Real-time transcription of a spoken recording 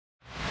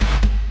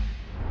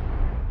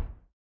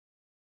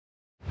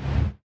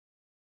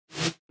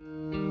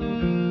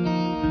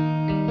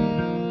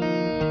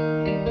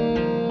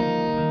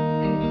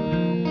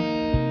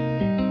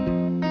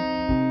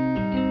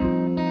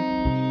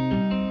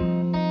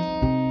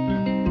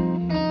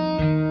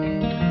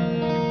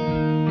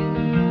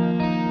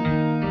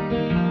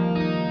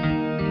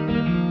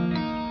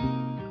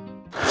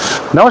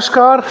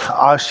Namaskar,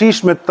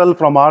 Ashish Mittal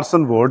from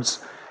Arson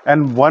Woods,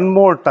 and one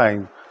more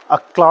time, a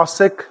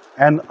classic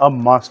and a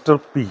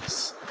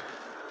masterpiece.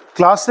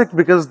 Classic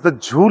because the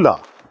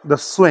Jhula, the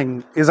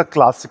swing, is a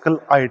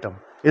classical item.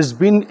 It's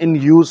been in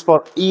use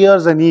for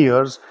years and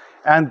years,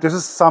 and this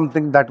is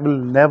something that will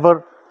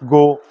never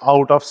go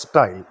out of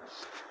style.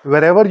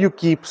 Wherever you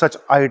keep such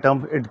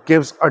item, it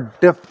gives a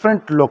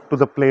different look to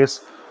the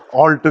place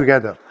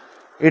altogether.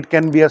 It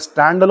can be a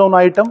standalone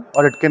item,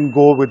 or it can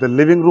go with the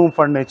living room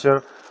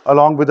furniture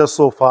along with a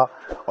sofa,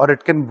 or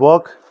it can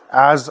work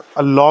as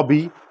a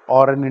lobby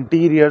or an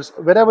interiors,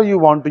 wherever you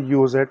want to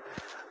use it.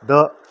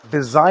 The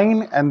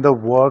design and the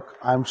work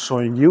I'm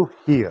showing you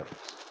here.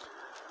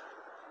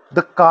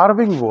 The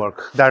carving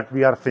work that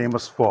we are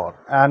famous for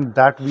and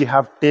that we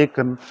have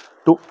taken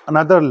to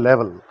another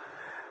level.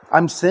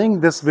 I'm saying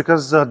this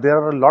because there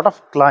are a lot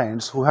of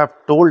clients who have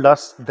told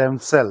us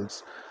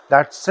themselves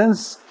that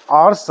since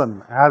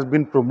Arson has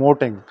been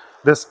promoting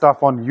this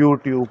stuff on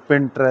YouTube,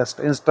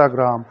 Pinterest,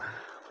 Instagram,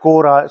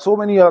 Quora, so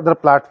many other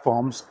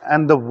platforms,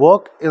 and the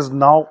work is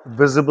now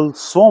visible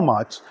so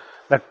much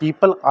that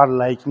people are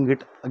liking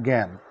it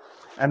again.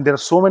 And there are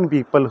so many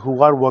people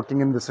who are working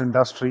in this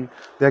industry,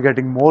 they're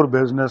getting more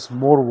business,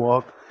 more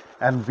work,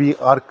 and we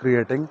are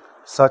creating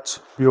such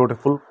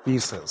beautiful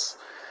pieces.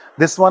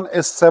 This one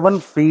is 7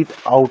 feet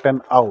out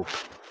and out.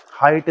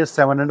 Height is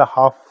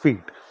 7.5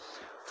 feet.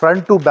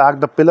 Front to back,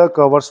 the pillar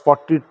covers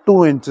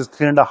 42 inches,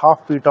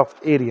 3.5 feet of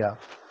area.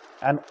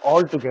 And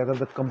altogether,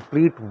 the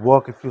complete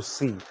work, if you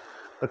see,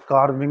 the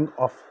carving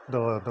of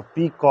the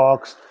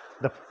peacocks,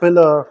 the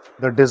pillar,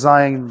 the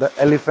design, the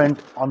elephant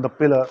on the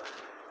pillar,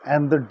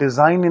 and the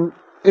design in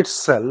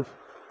itself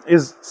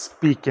is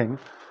speaking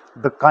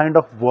the kind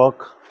of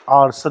work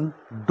Arson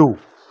do.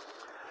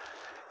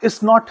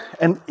 It's not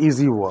an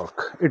easy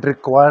work. It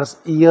requires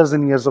years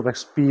and years of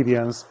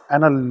experience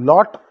and a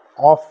lot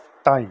of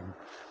time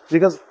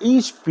because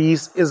each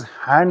piece is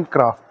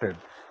handcrafted.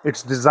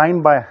 It's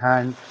designed by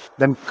hand,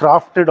 then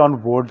crafted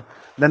on wood,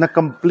 then a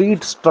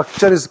complete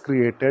structure is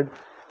created,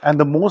 and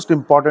the most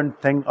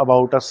important thing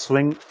about a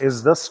swing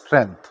is the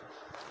strength.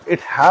 It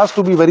has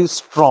to be very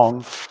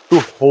strong to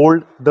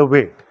hold the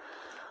weight.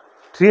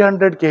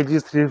 300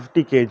 kgs,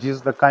 350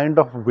 kgs, the kind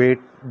of weight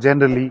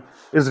generally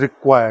is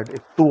required.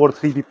 If 2 or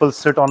 3 people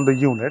sit on the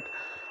unit,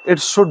 it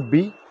should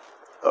be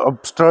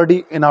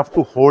sturdy enough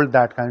to hold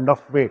that kind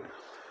of weight.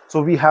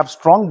 So we have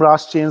strong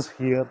brass chains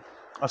here,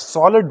 a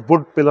solid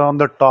wood pillar on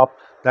the top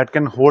that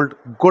can hold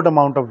good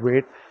amount of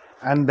weight,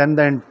 and then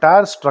the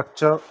entire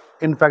structure,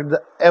 in fact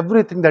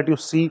everything that you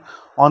see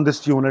on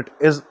this unit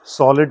is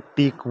solid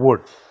teak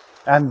wood,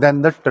 and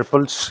then the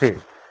triple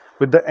shade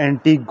with the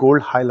antique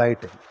gold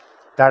highlighting.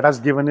 That has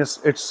given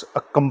us it's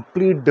a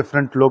complete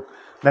different look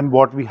than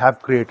what we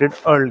have created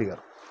earlier.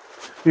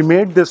 We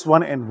made this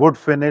one in wood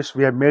finish,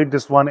 we have made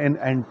this one in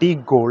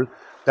antique gold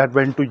that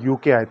went to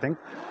UK I think,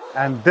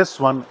 and this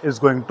one is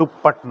going to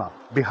Patna,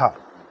 Bihar.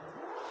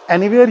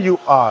 Anywhere you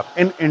are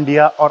in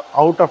India or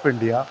out of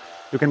India,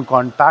 you can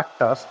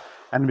contact us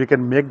and we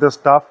can make the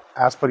stuff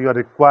as per your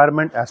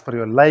requirement, as per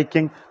your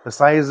liking, the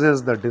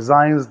sizes, the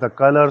designs, the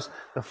colors,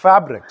 the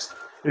fabrics.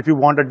 If you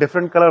want a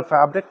different color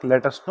fabric,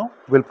 let us know.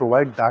 We'll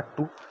provide that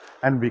too,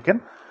 and we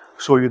can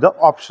show you the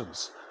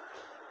options.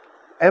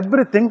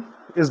 Everything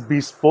is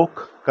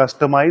bespoke,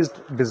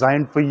 customized,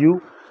 designed for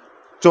you,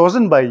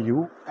 chosen by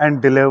you,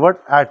 and delivered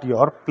at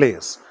your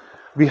place.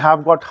 We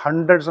have got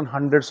hundreds and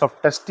hundreds of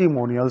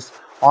testimonials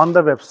on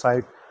the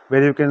website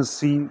where you can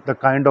see the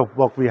kind of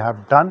work we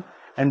have done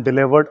and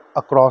delivered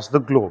across the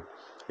globe.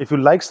 If you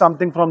like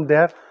something from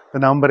there, the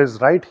number is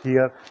right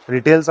here,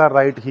 details are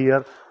right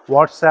here.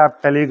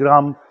 WhatsApp,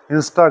 Telegram,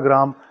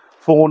 Instagram,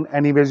 phone,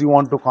 anyways you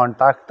want to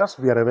contact us,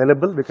 we are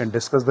available. We can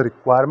discuss the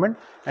requirement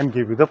and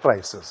give you the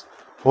prices.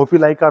 Hope you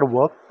like our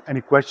work.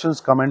 Any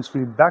questions, comments,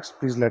 feedbacks,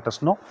 please let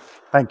us know.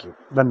 Thank you.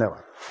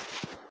 Dhanyavad.